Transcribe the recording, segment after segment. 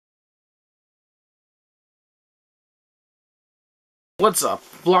What's up?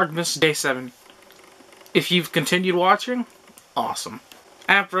 Vlogmas Day 7. If you've continued watching, awesome.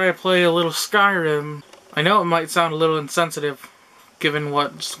 After I play a little Skyrim, I know it might sound a little insensitive given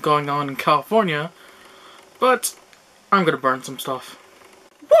what's going on in California, but I'm gonna burn some stuff.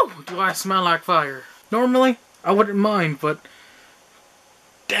 Woo! Do I smell like fire? Normally, I wouldn't mind, but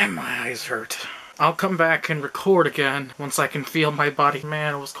damn, my eyes hurt. I'll come back and record again once I can feel my body.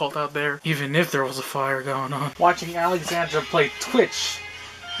 Man, it was cold out there, even if there was a fire going on. Watching Alexandra play Twitch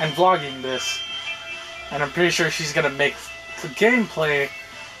and vlogging this, and I'm pretty sure she's gonna make the gameplay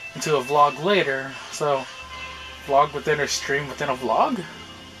into a vlog later, so vlog within her stream within a vlog?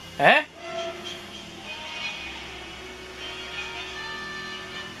 Eh?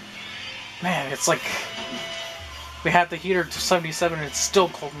 Man, it's like we had the heater to 77 and it's still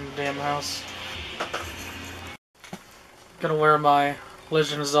cold in the damn house. Gonna wear my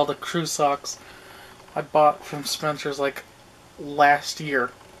Legend of Zelda crew socks I bought from Spencer's like last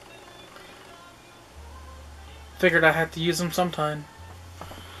year. Figured I had to use them sometime.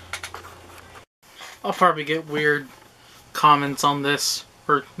 I'll probably get weird comments on this,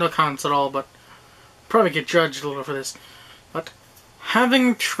 or no comments at all, but probably get judged a little for this. But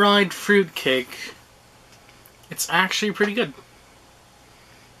having tried fruitcake, it's actually pretty good.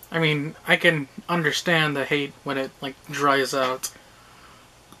 I mean, I can understand the hate when it, like, dries out.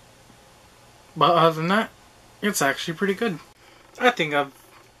 But other than that, it's actually pretty good. I think I've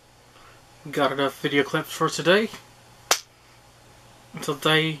got enough video clips for today. Until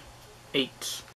day 8.